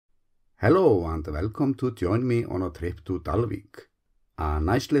Hello and welcome to join me on a trip to Dalvik, a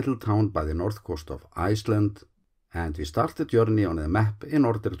nice little town by the north coast of Iceland, and we start the journey on a map in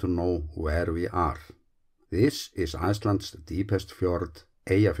order to know where we are. This is Iceland's deepest fjord,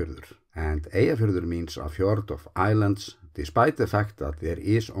 Eyjafjörður, and Eyjafjörður means a fjord of islands, despite the fact that there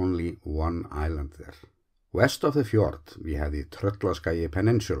is only one island there. West of the fjord we have the Dalaska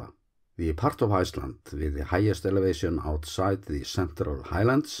peninsula, the part of Iceland with the highest elevation outside the central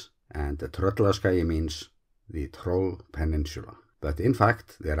highlands, and the Dalaska means the Troll Peninsula. But in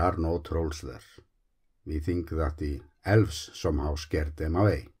fact, there are no trolls there. We think that the elves somehow scared them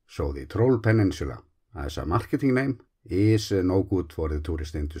away. So the Troll Peninsula, as a marketing name, is no good for the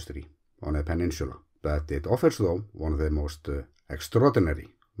tourist industry on a peninsula. But it offers, though, one of the most extraordinary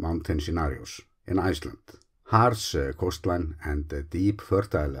mountain scenarios in Iceland. Harsh coastline and deep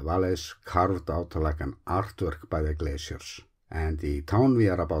fertile valleys carved out like an artwork by the glaciers. And the town we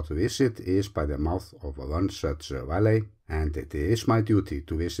are about to visit is by the mouth of one such valley, and it is my duty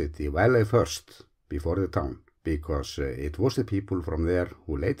to visit the valley first, before the town, because it was the people from there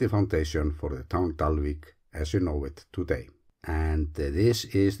who laid the foundation for the town Dalvik as you know it today. And this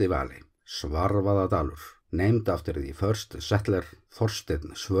is the valley, Svarfaðardalur, named after the first settler,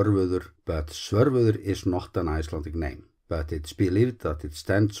 Þorsteinn Svörfuður, but Svörfuður is not an Icelandic name, but it's believed that it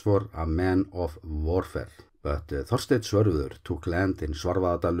stands for a man of warfare. But Þorsteinn Svörfuður took land in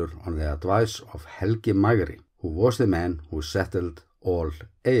Svarfaðardalur on the advice of Helgi Magri, who was the man who settled all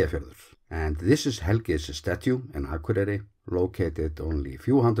Eyjafjörður. And this is Helgi's statue in Akureyri, located only a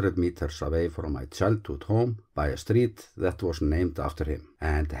few hundred meters away from my childhood home by a street that was named after him.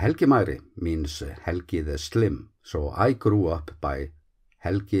 And Helgi Magri means Helgi the Slim, so I grew up by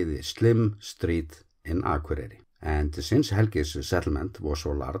Helgi the Slim Street in Akureyri. And since Helgi's settlement was so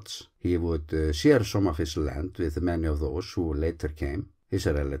large, he would share some of his land with many of those who later came, his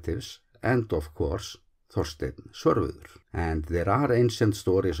relatives, and of course, Þorsteinn Svörfuður. And there are ancient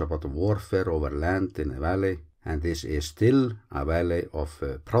stories about warfare over land in the valley, and this is still a valley of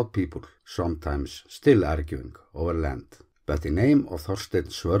proud people, sometimes still arguing over land. But the name of Þorsteinn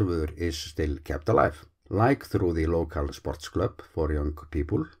Svörfuður is still kept alive, like through the local sports club for young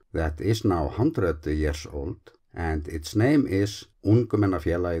people that is now 100 years old, and its name is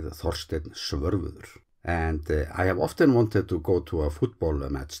Ungmennafélagið Þorsteinn Svörfuður. And I have often wanted to go to a football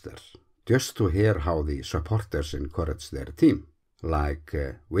match there, just to hear how the supporters encourage their team. Like,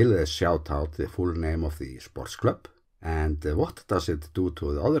 will they shout out the full name of the sports club? And what does it do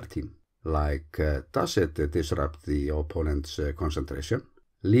to the other team? Like, does it disrupt the opponent's concentration,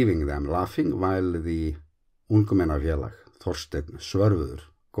 leaving them laughing while the Ungmennafélag Þorsteinn Svörfuður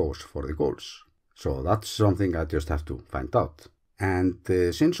goes for the goals? So that's something I just have to find out. And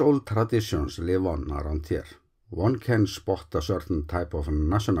since old traditions live on around here, one can spot a certain type of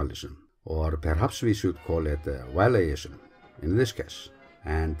nationalism, or perhaps we should call it valleyism in this case.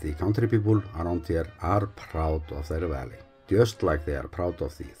 And the country people around here are proud of their valley, just like they are proud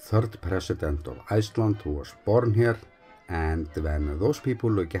of the third president of Iceland who was born here. And when those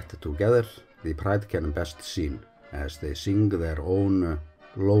people get together, the pride can best seen as they sing their own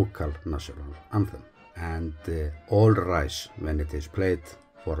local national anthem, and all rise when it is played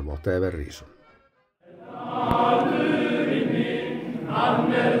for whatever reason.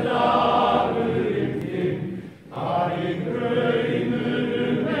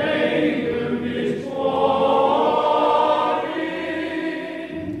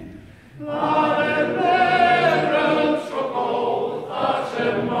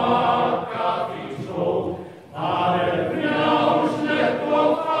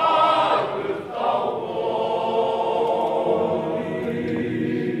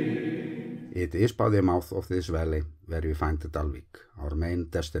 It is by the mouth of this valley where we find Dalvik, our main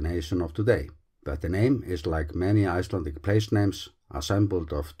destination of today. But the name is like many Icelandic place names,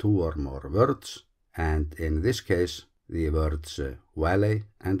 assembled of two or more words, and in this case the words valley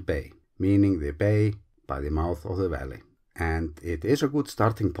and bay, meaning the bay by the mouth of the valley. And it is a good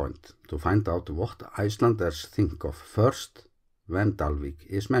starting point to find out what Icelanders think of first when Dalvik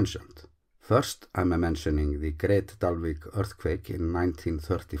is mentioned. First I'm mentioning the Great Dalvik earthquake in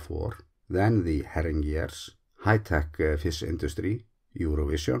 1934, then the herring years, high-tech fish industry,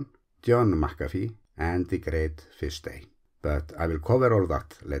 Eurovision, John McAfee, and the Great Fish Day. But I will cover all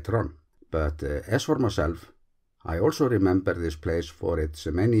that later on. But as for myself, I also remember this place for its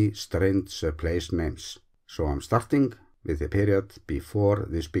many strange place names. So I'm starting with the period before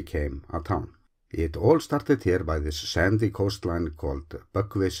this became a town. It all started here by this sandy coastline called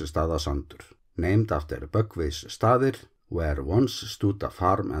Böggvisstaðasandur, named after Böggvisstaðir, where once stood a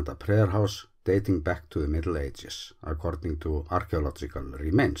farm and a prayer house dating back to the Middle Ages, according to archaeological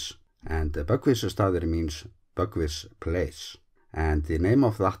remains. and Böggvisstaðir means Böggvis place, and the name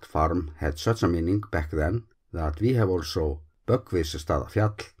of that farm had such a meaning back then that we have also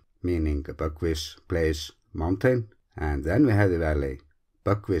Böggvisstaðafjall, meaning Böggvis place mountain, and then we had the valley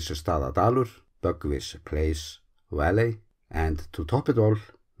Böggvisstaðadalur, Böggvis place valley, and to top it all,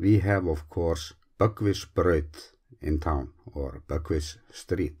 we have of course Böggvisbraut in town, or Böggvis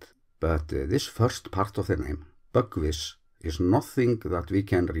street. But this first part of the name, Böggvis, is nothing that we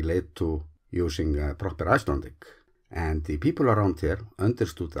can relate to using proper Icelandic, and the people around here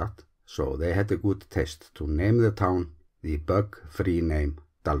understood that, so they had a good taste to name the town the bug-free name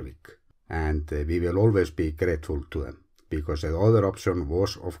Dalvik, and we will always be grateful to them, because the other option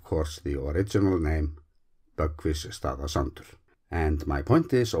was of course the original name Böggvisstaðasandur. And my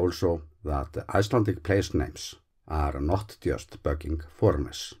point is also that Icelandic place names are not just bugging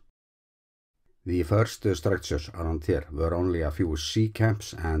foreigners. The first structures around here were only a few sea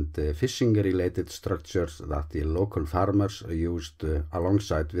camps and fishing-related structures that the local farmers used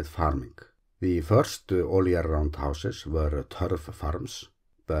alongside with farming. The first all-year-round houses were turf farms,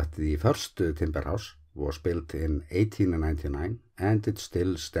 but the first timber house was built in 1899 and it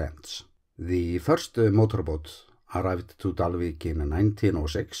still stands. The first motorboat arrived to Dalvik in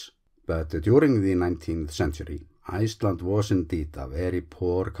 1906, but during the 19th century, Iceland was indeed a very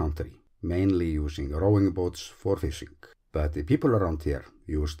poor country, mainly using rowing boats for fishing. But the people around here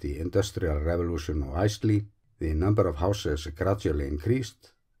used the Industrial Revolution wisely, the number of houses gradually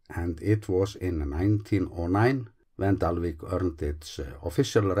increased, and it was in 1909 when Dalvik earned its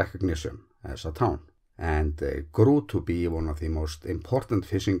official recognition as a town, and grew to be one of the most important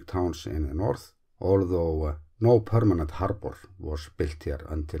fishing towns in the north, although no permanent harbor was built here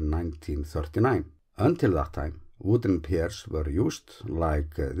until 1939. Until that time, wooden piers were used,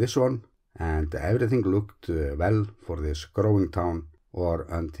 like this one, and everything looked well for this growing town, or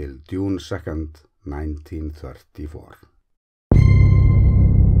until June 2nd, 1934.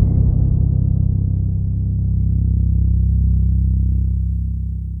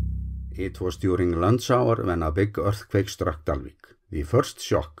 It was during lunch hour when a big earthquake struck Dalvik. The first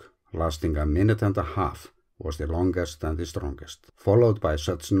shock, lasting a minute and a half, was the longest and the strongest, followed by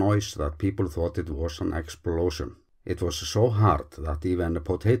such noise that people thought it was an explosion. It was so hard that even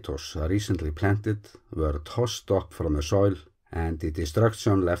potatoes recently planted were tossed up from the soil, and the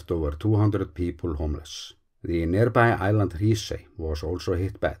destruction left over 200 people homeless. The nearby island Hrísey was also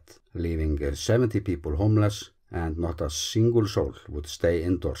hit bad, leaving 70 people homeless, and not a single soul would stay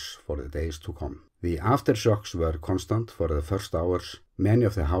indoors for the days to come. The aftershocks were constant for the first hours. Many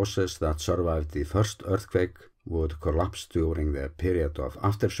of the houses that survived the first earthquake would collapse during the period of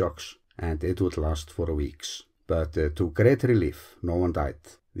aftershocks, and it would last for weeks. But to great relief, no one died.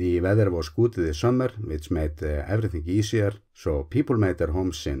 The weather was good this summer, which made everything easier, so people made their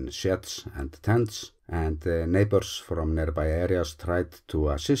homes in sheds and tents, and neighbors from nearby areas tried to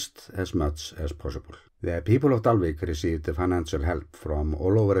assist as much as possible. The people of Dalvik received financial help from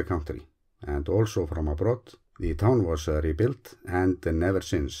all over the country, and also from abroad. The town was rebuilt, and never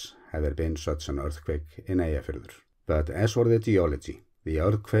since had there been such an earthquake in Eyjafjörður. But as for the geology, the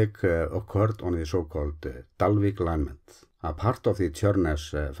earthquake occurred on the so-called Dalvik alignment, a part of the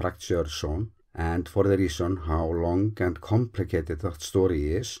Tjörnes fracture zone, and for the reason how long and complicated that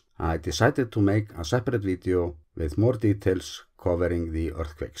story is, I decided to make a separate video with more details covering the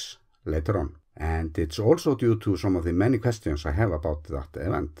earthquakes later on. And it's also due to some of the many questions I have about that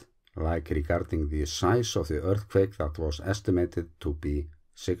event, like regarding the size of the earthquake that was estimated to be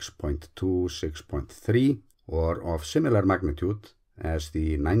 6.2, 6.3, or of similar magnitude as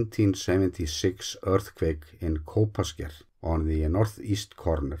the 1976 earthquake in Kópasker on the northeast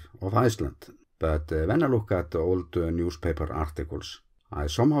corner of Iceland. But when I look at the old newspaper articles, I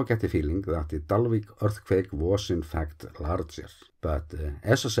somehow get the feeling that the Dalvik earthquake was in fact larger. But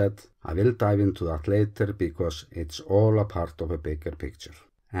as I said, I will dive into that later because it's all a part of a bigger picture.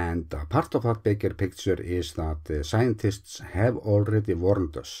 And a part of that bigger picture is that scientists have already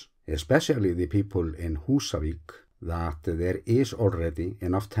warned us, especially the people in Húsavík, that there is already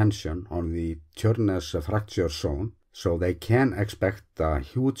enough tension on the Tjörnes fracture zone, so they can expect a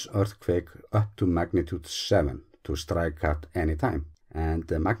huge earthquake up to magnitude 7 to strike at any time. And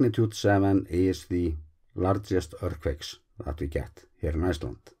magnitude 7 is the largest earthquakes that we get here in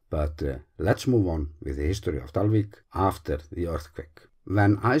Iceland. But let's move on with the history of Dalvik after the earthquake.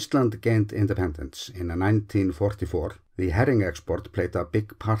 When Iceland gained independence in 1944, the herring export played a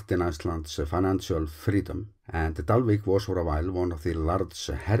big part in Iceland's financial freedom, and Dalvik was for a while one of the large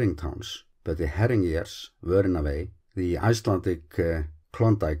herring towns. But the herring years were in a way the Icelandic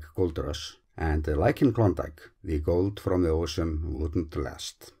Klondike gold rush, and like in Klondike, the gold from the ocean wouldn't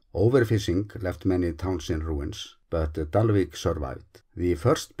last. Overfishing left many towns in ruins, but Dalvik survived. The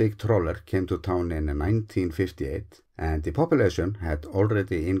first big trawler came to town in 1958, and the population had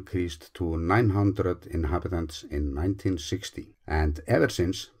already increased to 900 inhabitants in 1960. And ever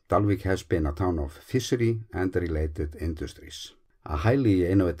since, Dalvik has been a town of fishery and related industries. A highly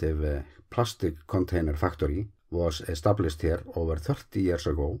innovative plastic container factory was established here over 30 years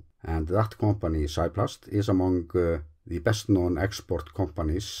ago, and that company, Cyplast, is among the best-known export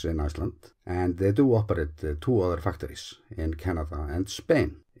companies in Iceland, and they do operate 2 other factories in Canada and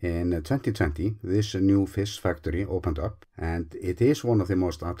Spain. In 2020, this new fish factory opened up, and it is one of the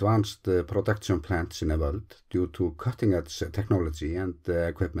most advanced production plants in the world due to cutting-edge technology and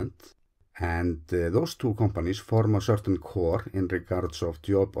equipment. And those 2 companies form a certain core in regards of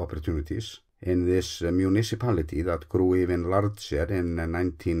job opportunities in this municipality that grew even larger in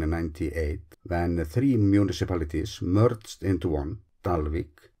 1998 when 3 municipalities merged into one,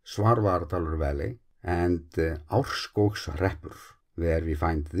 Dalvik, Svarfaðardalur Valley, and Árskógshreppur, where we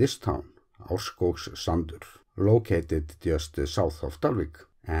find this town, Árskógssandur, located just south of Dalvik.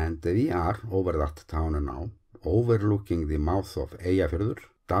 And we are over that town now, overlooking the mouth of Eyjafjörður,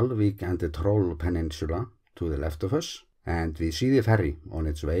 Dalvik and the Troll Peninsula to the left of us, and we see the ferry on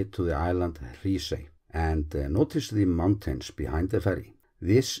its way to the island Hrísey. And notice the mountains behind the ferry.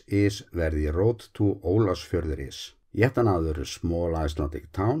 This is where the road to Ólafsfjörður is. Yet another small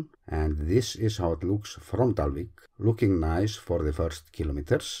Icelandic town, and this is how it looks from Dalvik, looking nice for the first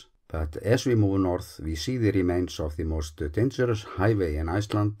kilometers. But as we move north, we see the remains of the most dangerous highway in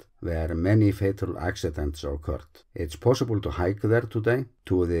Iceland, where many fatal accidents occurred. It's possible to hike there today,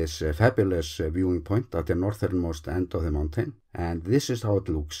 to this fabulous viewing point at the northernmost end of the mountain, and this is how it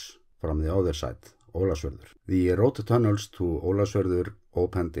looks from the other side, Ólafsfjörður. The road tunnels to Ólafsfjörður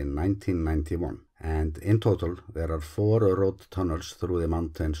opened in 1991, and in total there are 4 road tunnels through the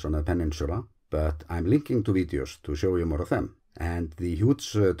mountains on the peninsula, but I'm linking to videos to show you more of them. And the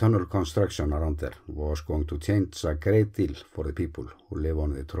huge tunnel construction around there was going to change a great deal for the people who live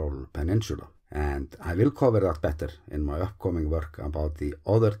on the Troll Peninsula. And I will cover that better in my upcoming work about the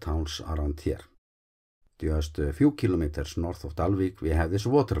other towns around here. Just a few kilometers north of Dalvik we have this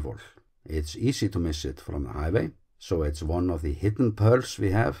waterfall. It's easy to miss it from the highway, so it's one of the hidden pearls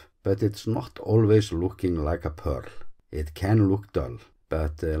we have, but it's not always looking like a pearl. It can look dull,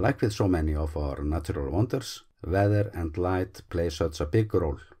 but like with so many of our natural wonders, weather and light play such a big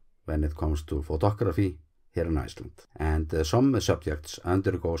role when it comes to photography here in Iceland. And some subjects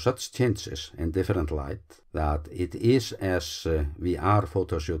undergo such changes in different light that it is as we are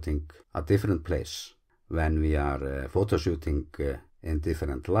photoshooting a different place when we are photoshooting in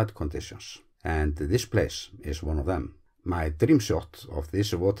different light conditions. And this place is one of them. My dream shot of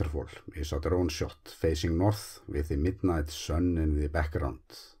this waterfall is a drone shot facing north with the midnight sun in the background,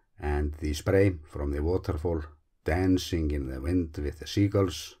 and the spray from the waterfall dancing in the wind with the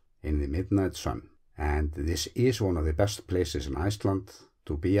seagulls in the midnight sun. And this is one of the best places in Iceland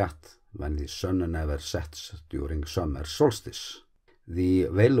to be at when the sun never sets during summer solstice. The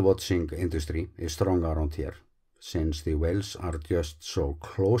whale watching industry is strong around here, since the whales are just so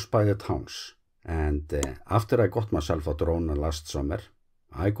close by the towns. And after I got myself a drone last summer,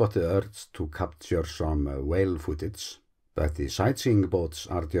 I got the urge to capture some whale footage. But the sightseeing boats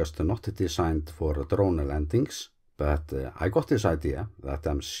are just not designed for drone landings, but I got this idea that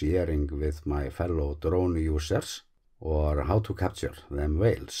I'm sharing with my fellow drone users, or how to capture them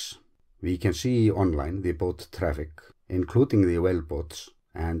whales. We can see online the boat traffic, including the whale boats,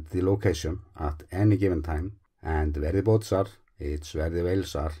 and the location at any given time, and where the boats are, it's where the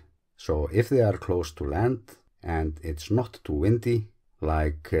whales are. So if they are close to land, and it's not too windy,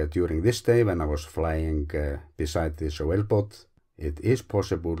 like during this day when I was flying beside this whaleboat, it is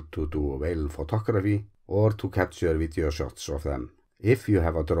possible to do whale photography or to capture video shots of them if you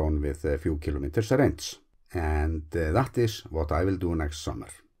have a drone with a few kilometers range. And that is what I will do next summer.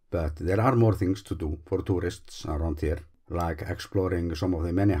 But there are more things to do for tourists around here, like exploring some of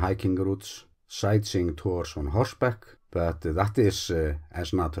the many hiking routes, sightseeing tours on horseback, but that is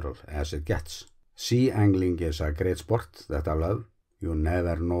as natural as it gets. Sea angling is a great sport that I love. You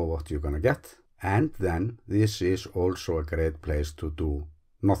never know what you're gonna get. And then this is also a great place to do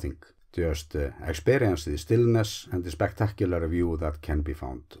nothing. Just experience the stillness and the spectacular view that can be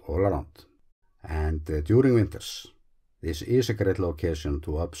found all around. And during winters, this is a great location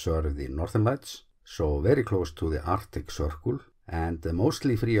to observe the northern lights, so very close to the Arctic Circle and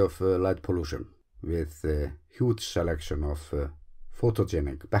mostly free of light pollution, with a huge selection of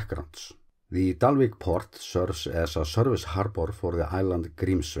photogenic backgrounds. The Dalvik port serves as a service harbor for the island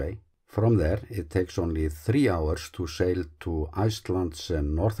Grímsey From there, it takes only 3 hours to sail to Iceland's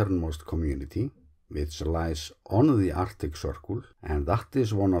northernmost community, which lies on the Arctic Circle, and that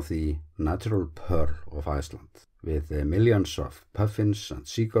is one of the natural pearl of Iceland, with millions of puffins and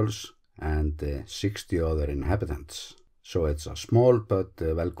seagulls and 60 other inhabitants. So it's a small but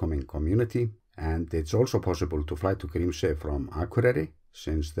welcoming community, and it's also possible to fly to Grímsey from Akureyri,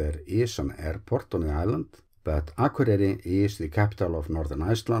 since there is an airport on the island, but Akureyri is the capital of Northern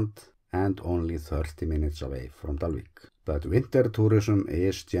Iceland and only 30 minutes away from Dalvik. But winter tourism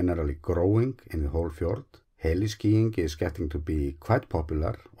is generally growing in the whole fjord. Heli-skiing is getting to be quite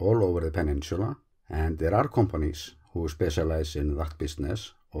popular all over the peninsula, and there are companies who specialize in that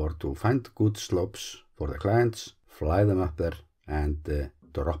business, or to find good slopes for the clients, fly them up there and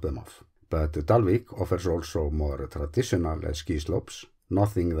drop them off. But Dalvik offers also more traditional ski slopes,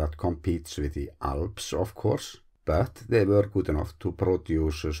 nothing that competes with the Alps, of course, but they were good enough to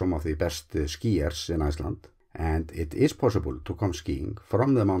produce some of the best skiers in Iceland, and it is possible to come skiing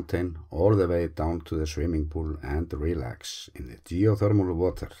from the mountain all the way down to the swimming pool and relax in the geothermal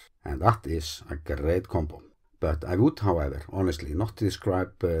water, and that is a great combo. But I would, however, honestly not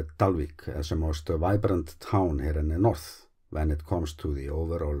describe Dalvik as the most vibrant town here in the north when it comes to the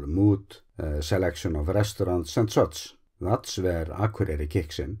overall mood, selection of restaurants and such. That's where Akureyri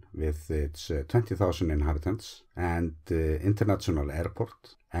kicks in with its 20,000 inhabitants and international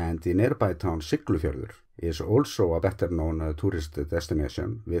airport, and the nearby town Siglufjörður is also a better known tourist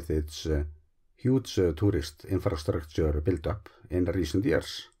destination with its huge tourist infrastructure built up in recent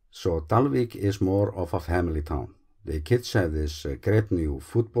years. So Dalvik is more of a family town. The kids have this great new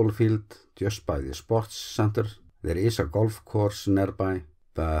football field just by the sports center. There is a golf course nearby,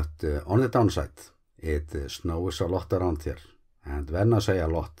 but on the downside, it snows a lot around here, and when I say a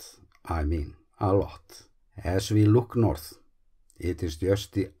lot, I mean a lot. As we look north, it is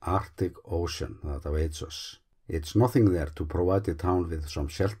just the Arctic Ocean that awaits us. It's nothing there to provide the town with some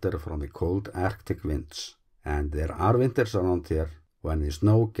shelter from the cold Arctic winds, and there are winters around here when the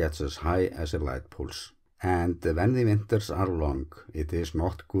snow gets as high as the light poles. And when the winters are long, it is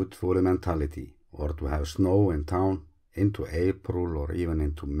not good for the mentality, or to have snow in town into April or even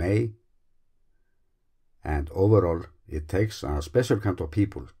into May. And overall, it takes a special kind of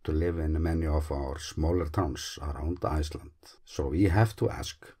people to live in many of our smaller towns around Iceland. So we have to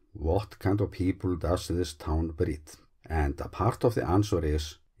ask, what kind of people does this town breed? And a part of the answer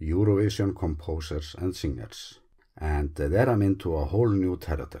is Eurovision composers and singers. And there I'm into a whole new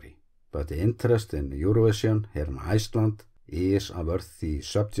territory. But the interest in Eurovision here in Iceland is a worthy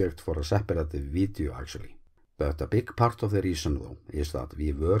subject for a separate video actually. But a big part of the reason though is that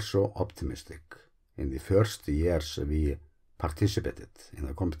we were so optimistic. In the first years we participated in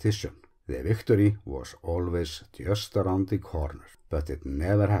the competition. The victory was always just around the corner, but it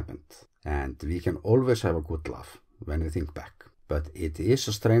never happened. And we can always have a good laugh when we think back. But it is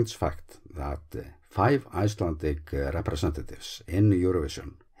a strange fact that 5 Icelandic representatives in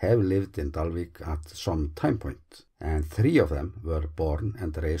Eurovision have lived in Dalvik at some time point, and 3 of them were born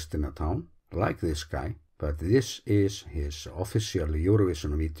and raised in a town, like this guy, but this is his official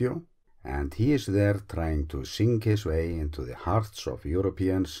Eurovision video, and he is there trying to sing his way into the hearts of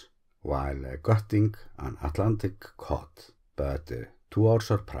Europeans while gutting an Atlantic cod. But to our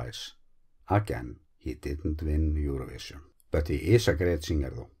surprise, again, he didn't win Eurovision. But he is a great singer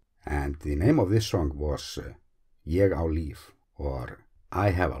though, and the name of this song was Ég á líf, or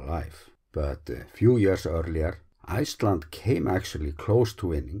I Have a Life. But a few years earlier, Iceland came actually close to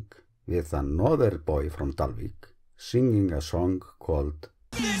winning with another boy from Dalvik singing a song called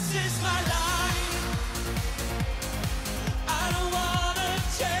This is my life. I don't wanna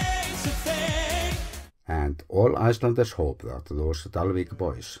change a thing. And all Icelanders hope that those Dalvik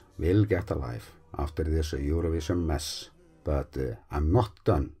boys will get a life after this Eurovision mess. But I'm not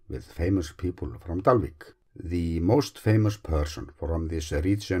done with famous people from Dalvik. The most famous person from this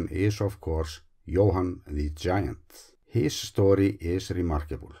region is of course Jóhann the Giant. His story is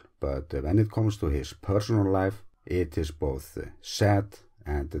remarkable, but when it comes to his personal life, it is both sad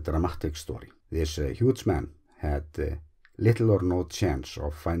and a dramatic story. This huge man had little or no chance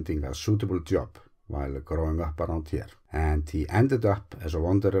of finding a suitable job while growing up around here, and he ended up as a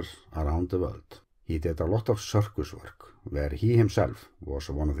wanderer around the world. He did a lot of circus work, where he himself was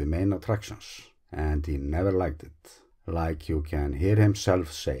one of the main attractions, and he never liked it, like you can hear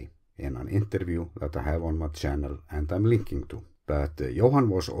himself say in an interview that I have on my channel and I'm linking to. But Jóhann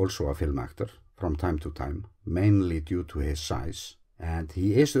was also a film actor from time to time, mainly due to his size, and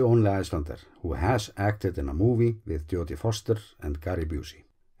he is the only Icelander who has acted in a movie with Jodie Foster and Gary Busey.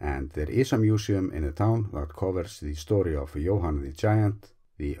 And there is a museum in the town that covers the story of Jóhann the Giant,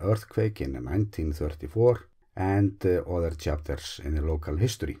 the earthquake in 1934, and other chapters in the local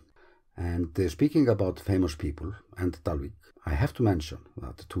history. And speaking about famous people and Dalvik, I have to mention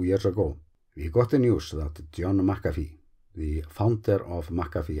that 2 years ago, we got the news that John McAfee, the founder of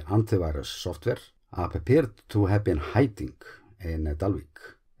McAfee antivirus software, appeared to have been hiding in Dalvik,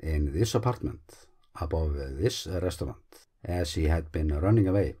 in this apartment, above this restaurant, as he had been running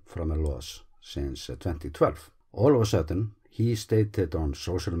away from the laws since 2012. All of a sudden, he stated on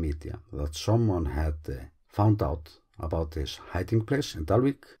social media that someone had found out about his hiding place in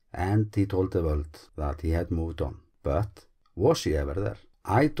Dalvik, and he told the world that he had moved on. But was he ever there?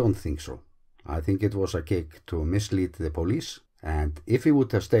 I don't think so. I think it was a gig to mislead the police, and if he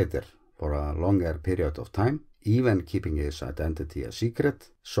would have stayed there for a longer period of time, even keeping his identity a secret,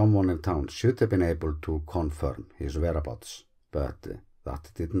 someone in town should have been able to confirm his whereabouts. But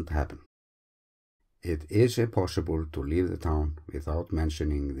that didn't happen. It is impossible to leave the town without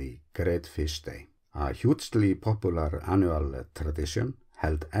mentioning the Great Fish Day, a hugely popular annual tradition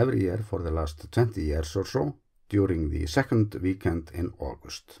held every year for the last 20 years or so during the second weekend in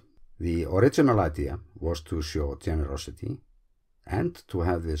August. The original idea was to show generosity and to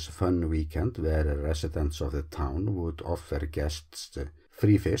have this fun weekend where residents of the town would offer guests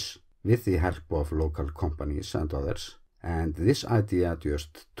free fish with the help of local companies and others. And this idea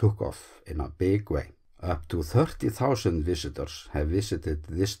just took off in a big way. Up to 30,000 visitors have visited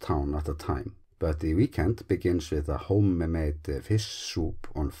this town at a time, but the weekend begins with a homemade fish soup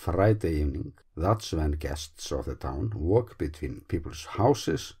on Friday evening. That's when guests of the town walk between people's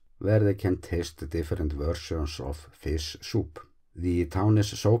houses where they can taste different versions of fish soup. The town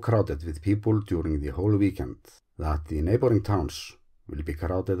is so crowded with people during the whole weekend that the neighboring towns will be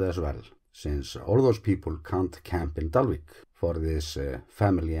crowded as well, since all those people can't camp in Dalvik for this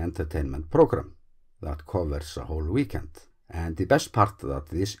family entertainment program that covers a whole weekend. And the best part that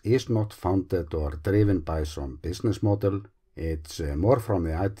this is not founded or driven by some business model. It's more from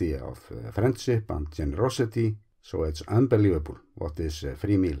the idea of friendship and generosity, so it's unbelievable what this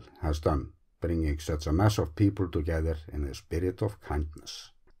free meal has done, bringing such a mass of people together in the spirit of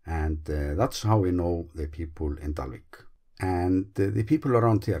kindness. And that's how we know the people in Dalvik. And the people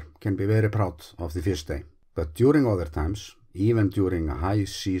around here can be very proud of the fish day. But during other times, even during a high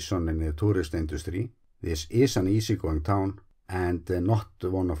season in the tourist industry, this is an easygoing town and not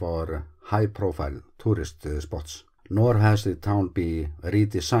one of our high-profile tourist spots. Nor has the town been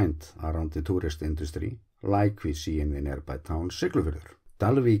redesigned around the tourist industry, like we see in the nearby town Siglufjörður.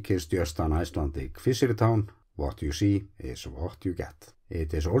 Dalvik is just an Icelandic fishery town. What you see is what you get.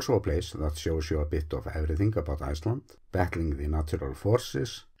 It is also a place that shows you a bit of everything about Iceland, battling the natural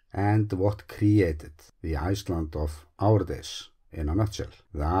forces, and what created the Iceland of our days in a nutshell.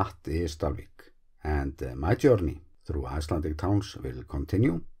 That is Dalvik. And my journey through Icelandic towns will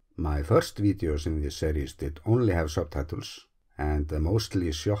continue. My first videos in this series did only have subtitles and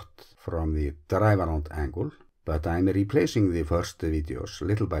mostly shot from the drive-around angle, but I'm replacing the first videos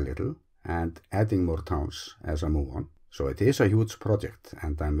little by little and adding more towns as I move on. So it is a huge project,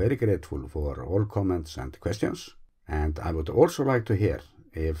 and I'm very grateful for all comments and questions. And I would also like to hear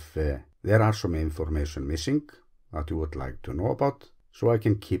if there are some information missing that you would like to know about, so I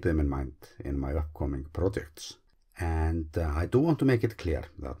can keep them in mind in my upcoming projects. And I do want to make it clear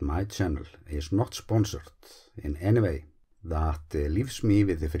that my channel is not sponsored in any way. That leaves me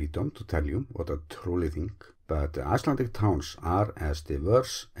with the freedom to tell you what I truly think. But Icelandic towns are as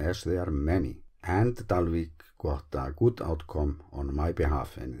diverse as they are many, and Dalvik got a good outcome on my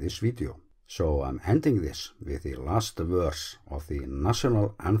behalf in this video. So I'm ending this with the last verse of the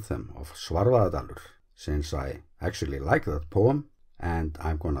national anthem of Svarfaðardalur, since I actually like that poem, and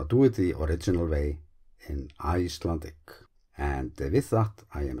I'm gonna do it the original way in Icelandic. And with that,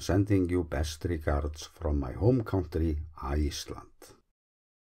 I am sending you best regards from my home country, Iceland.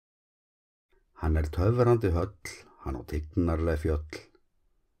 Hann töfrandi höll, hann á tignarleg fjöll,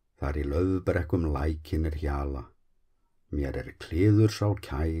 þar í laufbrekkum lækinir hjala, mér kliður sá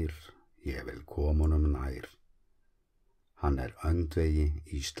kær, ég vil koma honum nær. Hann öndvegi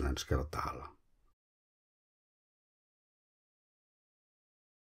íslenskra dala.